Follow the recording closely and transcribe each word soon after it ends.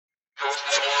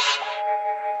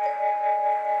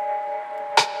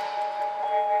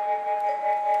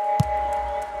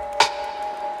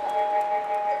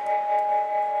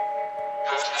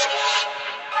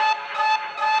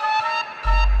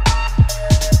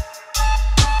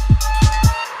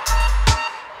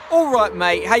Alright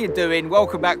mate, how you doing?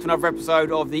 Welcome back to another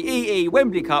episode of the EE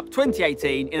Wembley Cup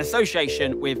 2018 in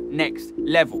association with Next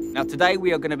Level. Now today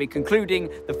we are going to be concluding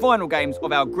the final games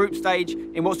of our group stage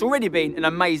in what's already been an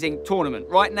amazing tournament.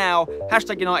 Right now,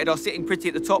 Hashtag United are sitting pretty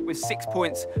at the top with 6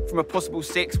 points from a possible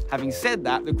 6. Having said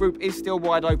that, the group is still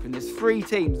wide open. There's 3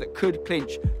 teams that could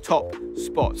clinch top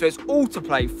spot. So it's all to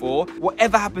play for.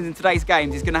 Whatever happens in today's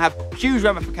games is going to have huge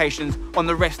ramifications on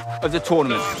the rest of the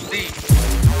tournament.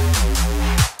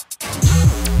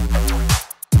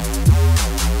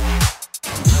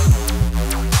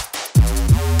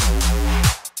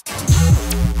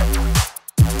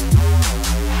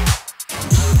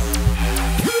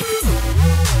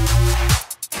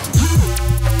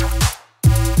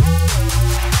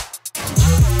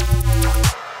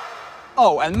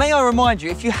 Oh, and may I remind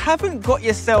you, if you haven't got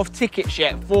yourself tickets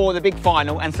yet for the big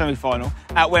final and semi-final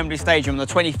at Wembley Stadium on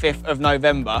the 25th of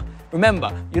November,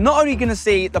 remember, you're not only going to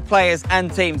see the players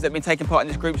and teams that have been taking part in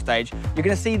this group stage, you're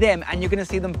going to see them and you're going to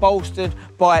see them bolstered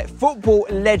by football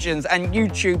legends and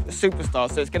YouTube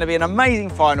superstars. So it's going to be an amazing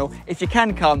final. If you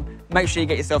can come, make sure you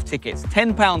get yourself tickets.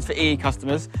 £10 for EE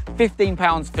customers,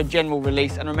 £15 for general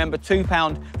release, and remember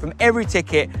 £2 from every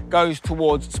ticket goes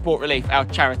towards Sport Relief, our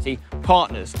charity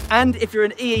partners. And if you're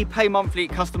an EE Pay Monthly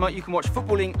customer, you can watch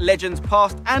footballing legends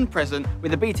past and present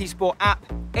with the BT Sport app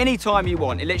anytime you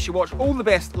want. It lets you watch all the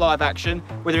best live action,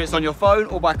 whether it's on your phone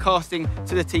or by casting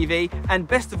to the TV. And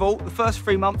best of all, the first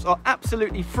 3 months are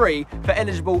absolutely free for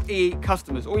eligible EE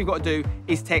customers. All you've got to do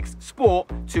is text SPORT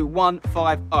to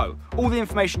 150. All the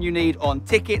information you need on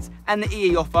tickets and the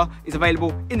EE offer is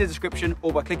available in the description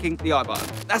or by clicking the I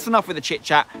button. That's enough with the chit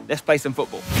chat. Let's play some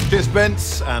football. Cheers,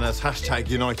 Bents. And as Hashtag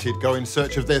United go in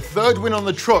search of their 3rd win on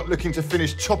the trot, looking to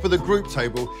finish top of the group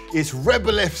table, it's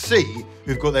Rebel FC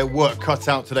who've got their work cut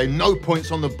out today. No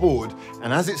points on the board.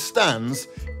 And as it stands,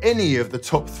 any of the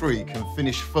top 3 can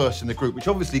finish first in the group, which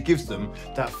obviously gives them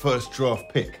that first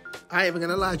draft pick. I ain't even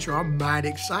gonna lie to you, I'm mad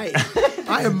excited.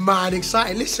 I am mad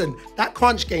excited. Listen, that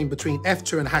crunch game between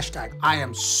F2 and Hashtag, I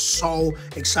am so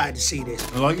excited to see this.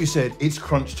 And like you said, it's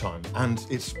crunch time. And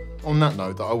it's on that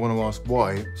note that I want to ask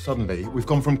why suddenly we've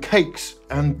gone from cakes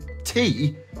and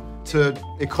tea to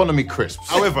economy crisps.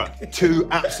 However, 2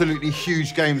 absolutely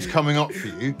huge games coming up for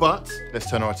you, but let's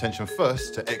turn our attention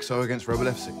first to EXO against Rebel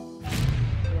FC.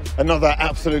 Another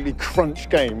absolutely crunch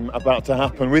game about to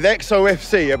happen, with EXO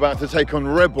FC about to take on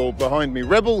Rebel behind me.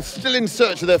 Rebel still in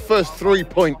search of their first 3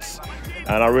 points,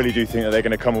 and I really do think that they're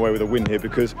going to come away with a win here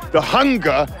because the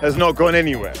hunger has not gone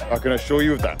anywhere. I can assure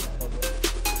you of that.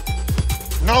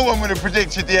 No one would have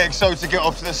predicted the EXO to get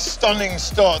off to the stunning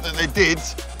start that they did,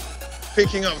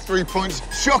 picking up 3 points,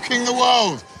 shocking the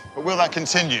world. But will that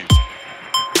continue?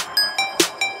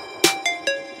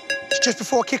 It's just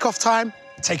before kick-off time.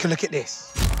 Take a look at this.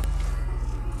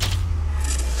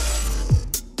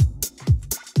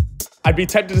 I'd be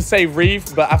tempted to say Reeve,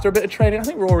 but after a bit of training, I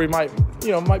think Rory might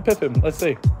pip him. Let's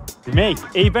see. Me?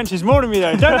 He benches more than me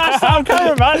though. Don't ask Sam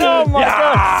Cameron, man. Oh my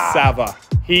God. Sava.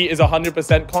 He is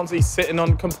 100% constantly sitting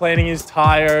on complaining he's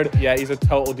tired. Yeah, he's a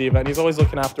total diva, and he's always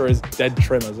looking after his dead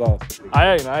trim as well. I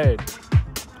own.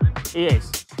 He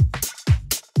is.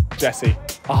 Jesse,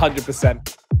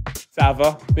 100%.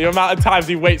 Sava, the amount of times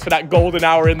he waits for that golden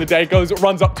hour in the day,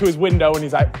 runs up to his window, and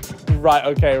he's like, right,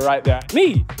 okay, right there.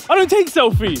 Me? I don't take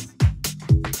selfies.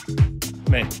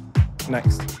 Me.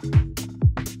 Next.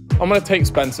 I'm gonna take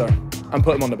Spencer and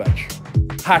put him on the bench.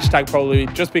 Hashtag probably,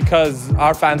 just because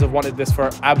our fans have wanted this for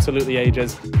absolutely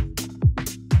ages.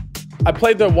 I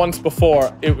played there once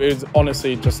before. It was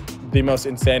honestly just the most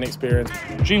insane experience.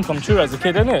 Dream come true as a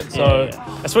kid, isn't it? So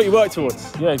that's what you work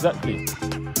towards. Yeah, exactly.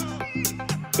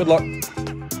 Good luck.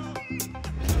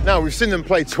 Now, we've seen them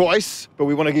play twice, but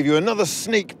we want to give you another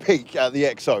sneak peek at the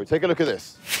EXO. Take a look at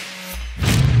this.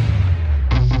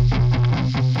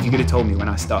 If you could have told me when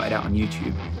I started out on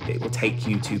YouTube that it will take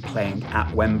you to playing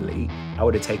at Wembley, I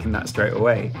would have taken that straight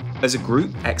away. As a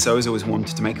group, EXO has always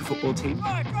wanted to make a football team.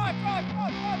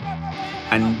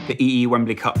 And the EE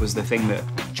Wembley Cup was the thing that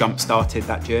jump-started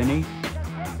that journey.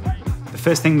 The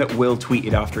first thing that Will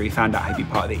tweeted after he found out he'd be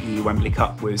part of the EE Wembley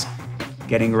Cup was,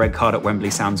 "Getting a red card at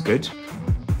Wembley sounds good."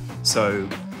 So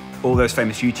all those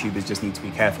famous YouTubers just need to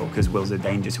be careful because Will's a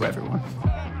danger to everyone.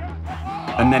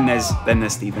 And then there's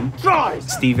Stephen.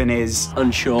 Stephen is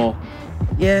unsure.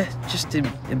 Yeah, just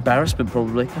embarrassment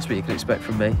probably. That's what you can expect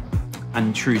from me.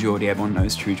 And True Geordie, everyone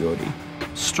knows True Geordie.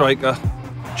 Striker,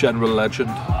 general legend.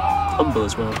 Humble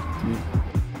as well.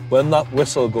 When that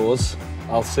whistle goes,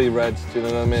 I'll see red, do you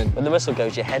know what I mean? When the whistle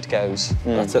goes, your head goes.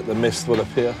 That's it, the mist will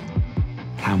appear.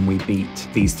 Can we beat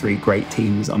these three great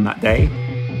teams on that day?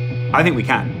 I think we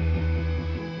can.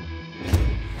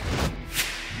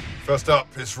 First up,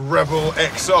 it's Rebel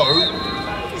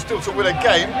XO. Still to win a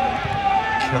game.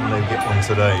 Can they get one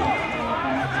today?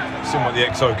 Seeing what the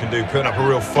XO can do, putting up a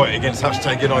real fight against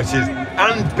Hashtag United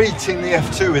and beating the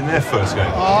F2 in their first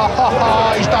game.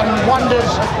 Oh, he's done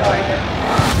wonders.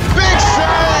 Big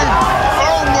save!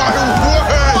 Oh my word!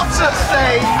 What a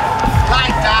save!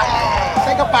 Like that.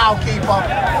 Take a bow, keeper.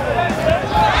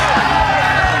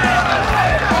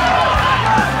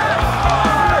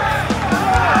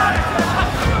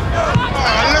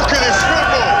 Look at this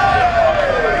football!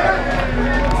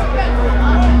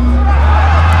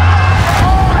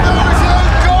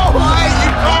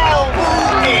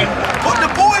 Put the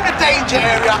ball in the danger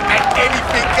area and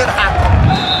anything can happen.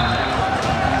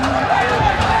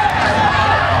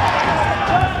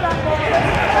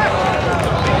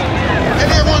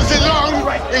 Elliot wants it long.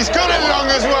 He's got it long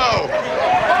as well.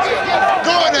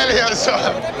 Go on, Elliot,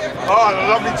 son. Oh,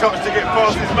 a lovely touch to get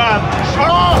past his man.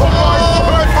 Oh, my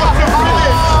word, what a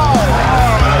finish.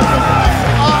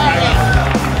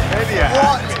 Elliot.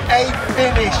 What a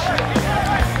finish.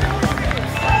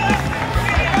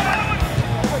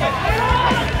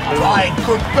 Right,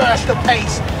 good burst of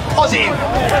pace. Positive.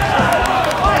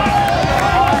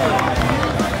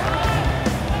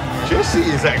 Jesse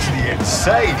is actually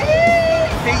insane.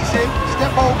 Beats him,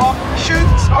 step over,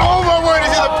 shoots. Oh my word,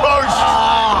 he's in the post!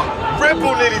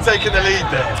 Rebel nearly taking the lead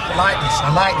there. I like this, I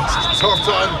like this. Top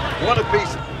time, one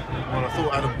apiece. Well, I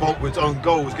thought Adam Boltwood's own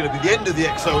goal was going to be the end of the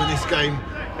XO in this game.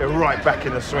 They're right back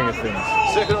in the swing of things.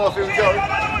 Second half, here we go.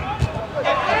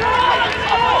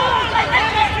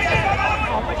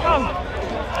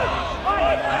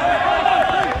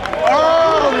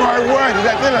 Oh my word, is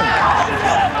that Dylan?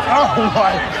 Oh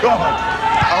my God.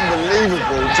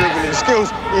 Unbelievable dribbling skills.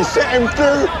 He set him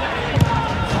through.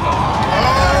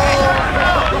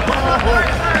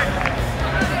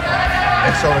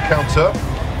 Next on the counter.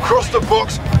 Cross the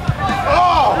box.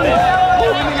 Oh!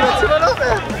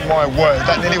 My word,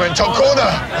 that nearly went top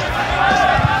corner.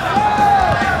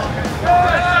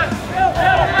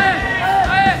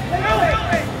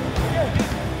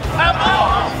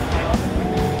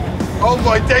 Oh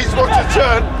my days, what a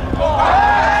turn!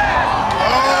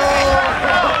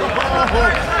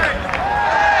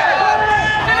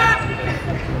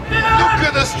 Look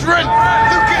at the strength!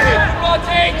 Look at him!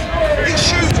 He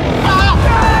shoots!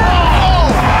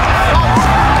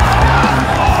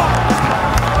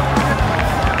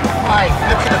 Right,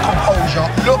 look at the composure.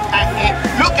 Look at it.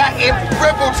 Look at him.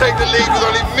 Rebel take the lead with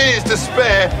only minutes to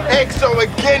spare. XO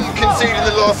again conceding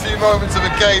the last few moments of a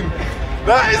game.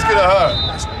 That is going to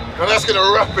hurt. And that's going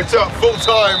to wrap it up full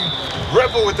time.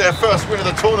 Rebel with their first win of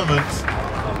the tournament.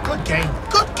 Good game.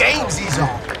 Good games these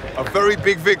are. A very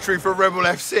big victory for Rebel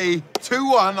FC.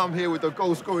 2-1. I'm here with the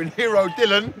goal-scoring hero,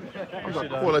 Dylan.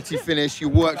 A quality finish. You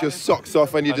worked your socks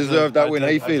off and you deserved that win. How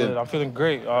are you feeling? I'm feeling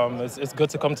great. It's good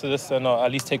to come to this and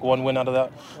at least take one win out of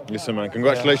that. Listen, man,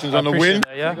 congratulations on the win.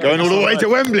 That, yeah. Going all the way to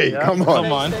Wembley. Yeah. Come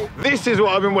on. This is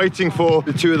what I've been waiting for.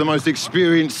 The two of the most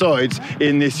experienced sides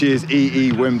in this year's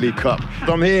EE Wembley Cup.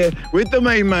 I'm here with the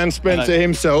main man, Spencer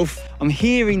himself. I'm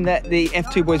hearing that the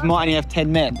F2 boys might only have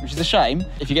 10 men, which is a shame.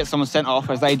 If you get someone sent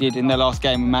off, as they did in their last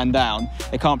game, a man down,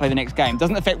 they can't play the next game.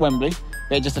 Doesn't affect Wembley,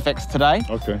 but it just affects today.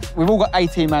 Okay. We've all got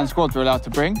 18-man squads we're allowed to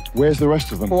bring. Where's the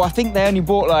rest of them? Well, I think they only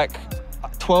brought like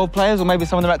 12 players, or maybe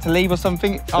someone about to leave or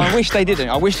something. I wish they didn't.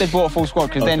 I wish they brought a full squad,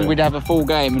 because then we'd have a full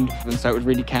game and so it would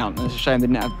really count. And it's a shame they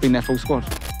didn't bring their full squad.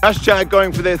 Hashtag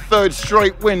going for their third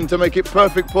straight win to make it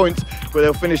perfect points, where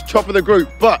they'll finish top of the group.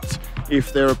 But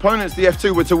if their opponents, the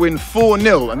F2, were to win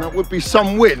 4-0, and that would be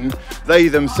some win, they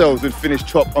themselves would finish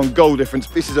top on goal difference.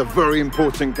 This is a very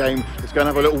important game. Let's go and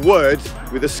have a little word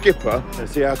with the skipper and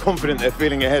see how confident they're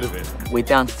feeling ahead of it. We're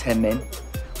down to 10 men.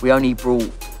 We only brought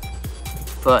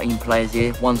 13 players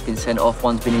here. One's been sent off,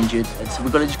 one's been injured. And so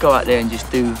we've got to just go out there and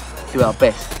just do our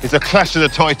best. It's a clash of the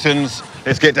Titans.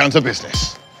 Let's get down to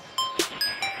business.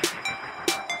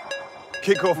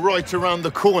 Kick-off right around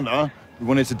the corner. We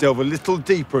wanted to delve a little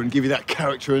deeper and give you that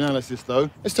character analysis,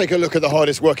 though. Let's take a look at the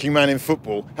hardest working man in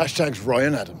football. Hashtag's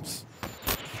Ryan Adams.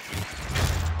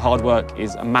 Hard work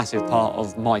is a massive part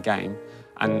of my game,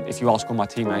 and if you ask all my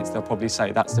teammates, they'll probably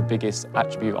say that's the biggest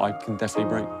attribute I can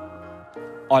definitely bring.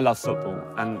 I love football,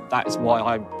 and that is why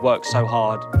I work so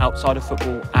hard outside of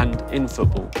football and in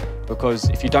football, because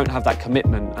if you don't have that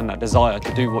commitment and that desire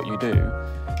to do what you do,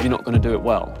 you're not going to do it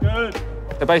well. Good.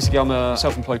 So basically, I'm a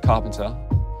self-employed carpenter.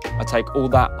 I take all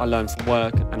that I learned from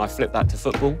work and I flip that to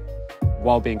football.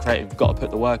 While being creative, you've got to put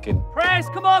the work in. Press,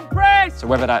 come on, press! So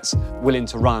whether that's willing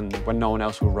to run when no one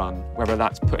else will run, whether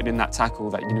that's putting in that tackle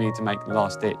that you need to make the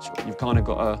last ditch, you've kind of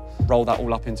got to roll that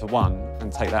all up into one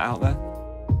and take that out there.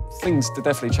 Things have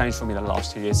definitely changed for me the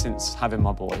last 2 years since having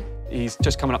my boy. He's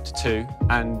just coming up to 2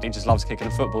 and he just loves kicking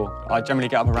the football. I generally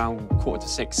get up around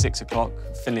 5:45, 6 o'clock,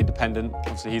 feeling independent.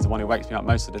 Obviously, he's the one who wakes me up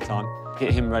most of the time.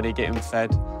 Get him ready, get him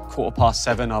fed.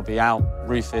 7:15, I'll be out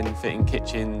roofing, fitting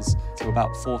kitchens till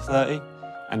about 4:30.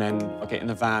 And then I'll get in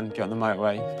the van, get on the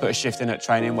motorway, put a shift in at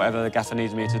training, whatever the gaffer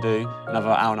needs me to do, another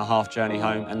hour-and-a-half journey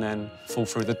home, and then fall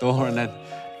through the door and then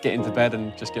get into bed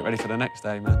and just get ready for the next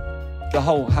day, man. The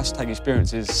whole hashtag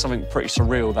experience is something pretty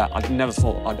surreal that I never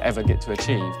thought I'd ever get to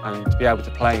achieve. And to be able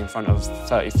to play in front of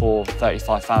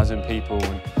 35,000 people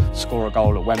and score a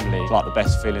goal at Wembley is like the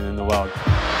best feeling in the world.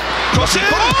 Cross it! It's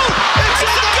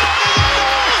in the goal!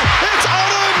 It's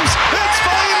Adams! It's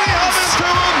finally happened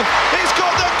to him! He's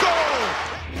got the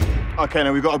goal! Okay,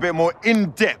 now we've got a bit more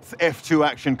in-depth F2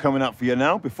 action coming up for you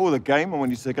now. Before the game, I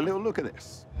want you to take a little look at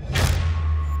this.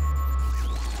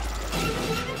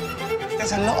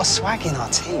 There's a lot of swag in our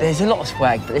team. There's a lot of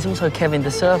swag, but there's also Kevin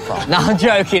De Surfer. No, I'm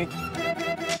joking.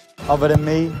 Other than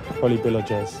me, probably Bill or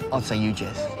Jez. I'd say you,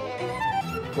 Jez.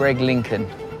 Greg Lincoln.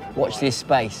 Watch this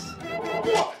space.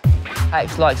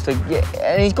 Axe likes to, yeah,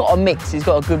 and he's got a mix. He's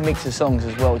got a good mix of songs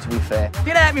as well, to be fair.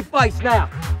 Get out of my face now.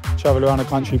 Travel around the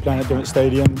country playing at different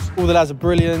stadiums. All the lads are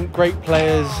brilliant, great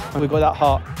players, and we've got that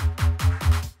heart.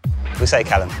 We'll say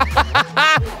Callum.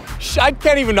 I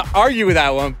can't even argue with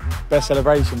that one. Best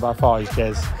celebration by far is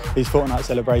Jez. His fortnight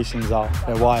celebrations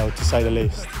they're wild, to say the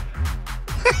least.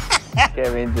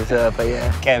 Kevin De Surfer,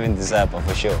 yeah. Kevin De Surfer,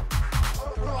 for sure.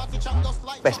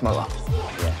 Best motor.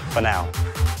 Yeah, for now.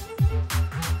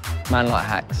 Man like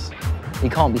Hacks. He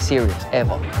can't be serious,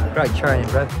 ever. Great training,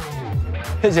 bro.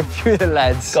 There's a few of the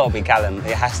lads. It's got to be Callum.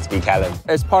 It has to be Callum.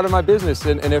 It's part of my business,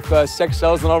 and if sex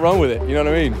sells, then I'll run with it. You know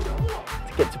what I mean?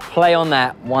 To get to play on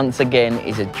that once again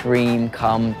is a dream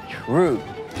come true.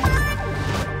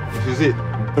 This is it,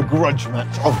 the grudge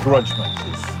match of grudge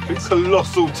matches. It's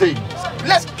colossal teams.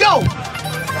 Let's go!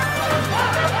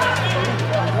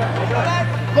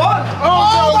 What?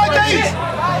 Oh my days!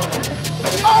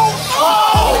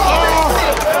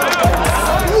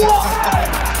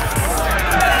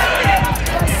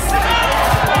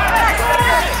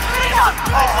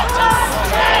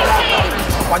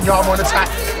 One yard on attack.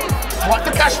 What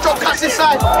the Castro cuts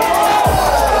inside?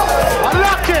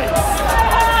 Unlucky!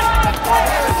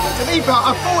 To me, but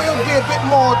I thought it would be a bit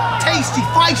more tasty,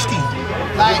 feisty.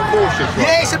 Like, cautious, right?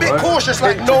 Yeah, it's a bit cautious,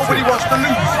 like nobody wants to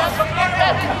lose.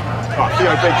 Right,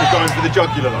 Theo Baker's going for the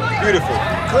jugular though. Beautiful.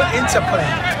 Good interplay.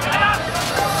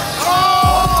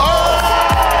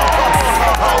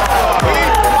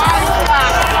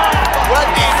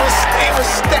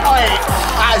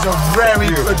 That is a very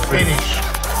good finish.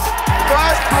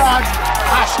 First blood,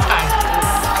 hashtag.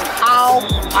 How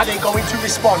are they going to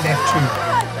respond, F2?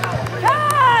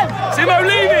 Simo,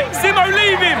 leave him! Simo,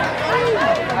 leave him!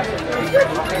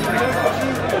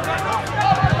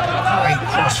 Great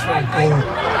cross for a goal.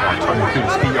 Trying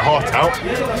to eat your heart out.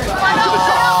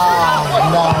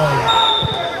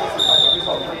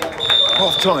 Oh,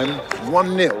 Half time,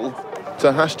 1-0 to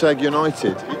Hashtag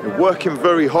United. They're working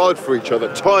very hard for each other,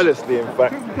 tirelessly in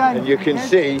fact. And you can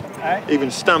see,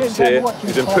 even Stamps here,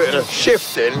 who's been putting a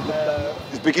shift in,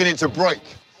 is beginning to break.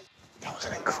 that was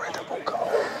an incredible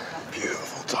goal.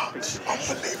 Beautiful touch.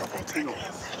 Unbelievable tackle.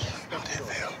 How did it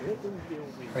feel?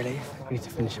 Ready? We need to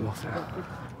finish him off now.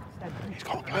 He's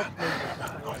got a plan.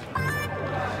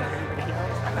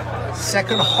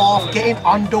 Second half getting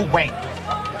underway.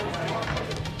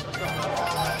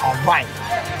 All right.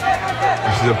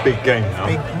 This is a big game now.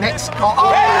 Big next goal. Oh!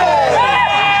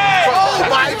 Oh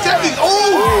my days!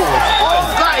 Oh!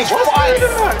 That is fire!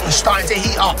 He's starting to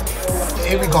heat up.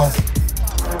 Here we go.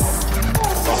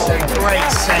 It's a great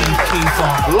save, keeper.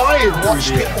 Lion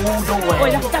watched it all the way.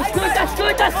 Wait, that's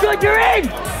good, you're in!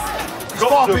 It's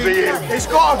gotta be. It's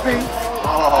gotta be.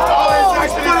 Oh,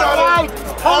 it's wide.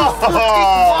 Oh,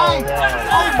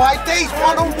 my days,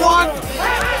 1-on-1.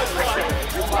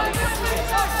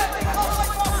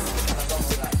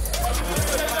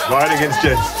 Right against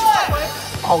Jez.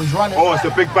 Oh, he's running. Oh, it's a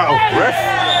big battle. Ref?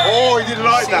 Oh, he didn't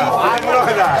like that. He didn't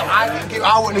like that.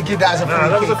 I wouldn't have given that as a free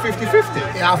That kick. was a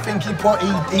 50-50. Yeah, I think he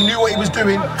knew what he was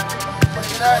doing.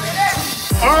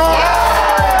 Oh!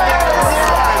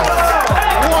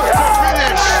 What a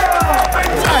finish!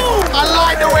 I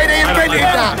like the way they invented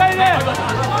that.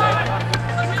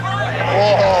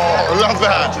 Oh, love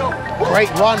that.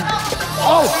 Great run.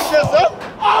 Oh!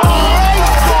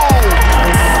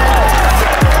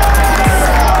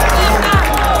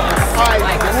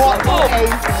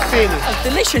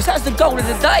 Delicious, that's the goal of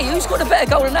the day. Who's got a better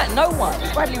goal than that? No one.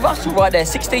 Bradley Russell right there,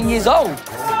 16 years old.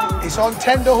 It's on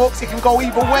tender hooks, it can go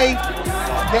either way.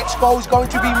 Next goal is going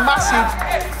to be massive.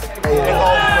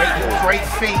 Oh, great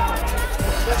feet.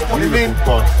 Let's put him in.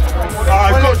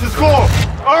 I've got to score.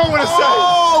 I want to say.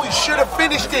 Oh, he should have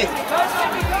finished it.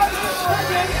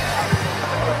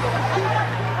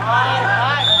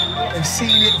 They've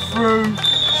seen it through.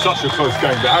 Such a close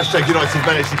game, but Hashtag United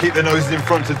managed to keep their noses in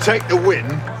front to take the win.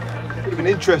 It would have been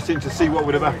interesting to see what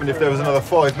would have happened if there was another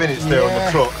 5 minutes there on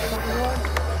the clock.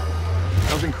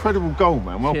 That was an incredible goal,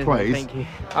 man. Well played. Thank you.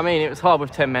 I mean, it was hard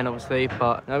with 10 men, obviously,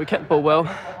 but we kept the ball well.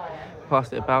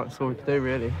 Passed it about, that's all we could do,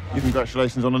 really.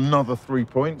 Congratulations on another 3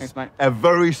 points. Thanks, mate. A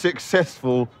very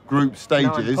successful group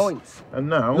stages. 9 points. And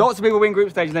now... Lots of people win group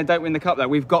stages and they don't win the cup, though.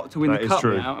 We've got to win the cup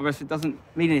true. now, otherwise it doesn't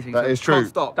mean anything. That so is true. Can't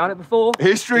stop. Done it before.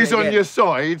 History's on again. your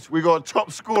side. We got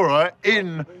top scorer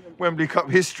in Wembley Cup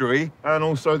history and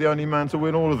also the only man to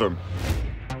win all of them.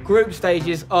 Group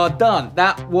stages are done.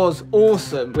 That was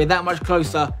awesome. We're that much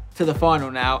closer to the final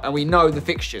now, and we know the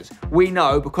fixtures. We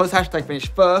know because Hashtag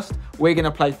finished first, we're going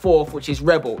to play fourth, which is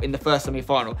Rebel in the first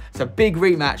semi-final. It's a big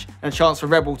rematch and a chance for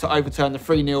Rebel to overturn the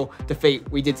 3-0 defeat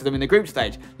we did to them in the group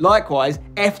stage. Likewise,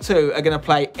 F2 are going to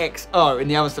play XO in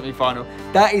the other semi-final.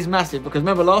 That is massive because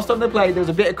remember last time they played there was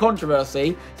a bit of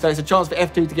controversy, so it's a chance for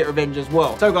F2 to get revenge as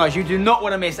well. So guys, you do not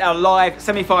want to miss our live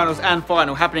semi-finals and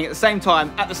final happening at the same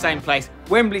time at the same place.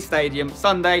 Wembley Stadium,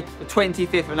 Sunday, the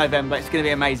 25th of November. It's going to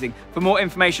be amazing. For more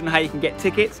information on how you can get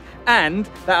tickets and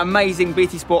that amazing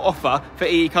BT Sport offer for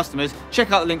EE customers, check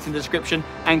out the links in the description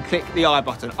and click the I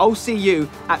button. I'll see you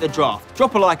at the draft.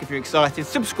 Drop a like if you're excited,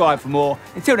 subscribe for more.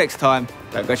 Until next time,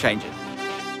 don't go changing.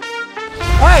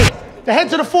 Hey, the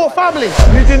heads of the 4 family.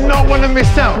 You did not want to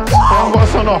miss out on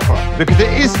what's on offer because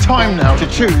it is time now to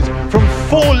choose from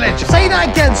 4 legends. Say that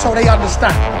again so they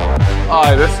understand.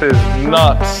 Oh, this is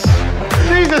nuts.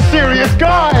 These are serious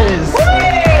guys.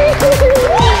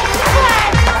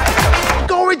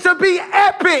 Going to be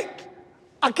epic.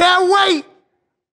 I can't wait.